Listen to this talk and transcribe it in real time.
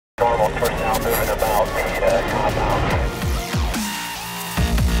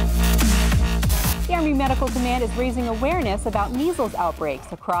medical demand is raising awareness about measles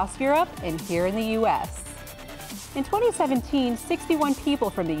outbreaks across Europe and here in the U.S. In 2017, 61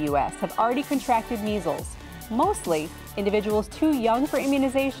 people from the U.S. have already contracted measles, mostly individuals too young for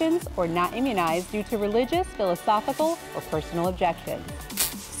immunizations or not immunized due to religious, philosophical, or personal objections.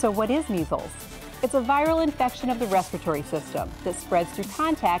 So what is measles? It's a viral infection of the respiratory system that spreads through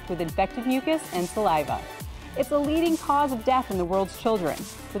contact with infected mucus and saliva. It's a leading cause of death in the world's children,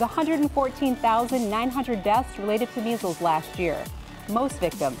 with 114,900 deaths related to measles last year, most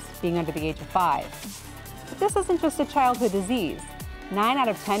victims being under the age of 5. But this isn't just a childhood disease. 9 out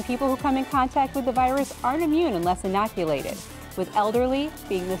of 10 people who come in contact with the virus aren't immune unless inoculated, with elderly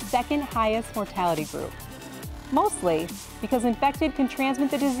being the second highest mortality group. Mostly because infected can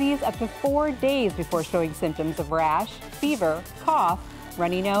transmit the disease up to 4 days before showing symptoms of rash, fever, cough,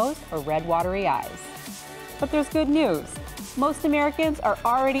 runny nose, or red watery eyes. But there's good news. Most Americans are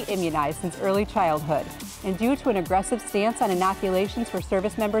already immunized since early childhood, and due to an aggressive stance on inoculations for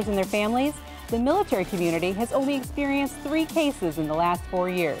service members and their families, the military community has only experienced 3 cases in the last 4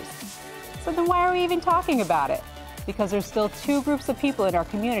 years. So then why are we even talking about it? Because there's still 2 groups of people in our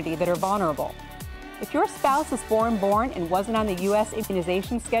community that are vulnerable. If your spouse is foreign-born and wasn't on the U.S.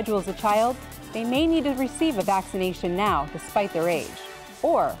 immunization schedule as a child, they may need to receive a vaccination now, despite their age.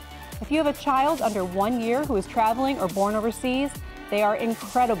 Or, if you have a child under 1 year who is traveling or born overseas, they are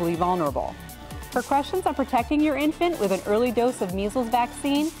incredibly vulnerable. For questions on protecting your infant with an early dose of measles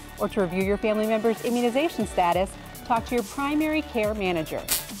vaccine, or to review your family member's immunization status, talk to your primary care manager.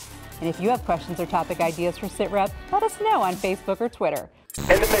 And if you have questions or topic ideas for SITREP, let us know on Facebook or Twitter.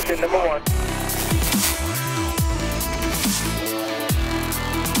 End of mission, number 1.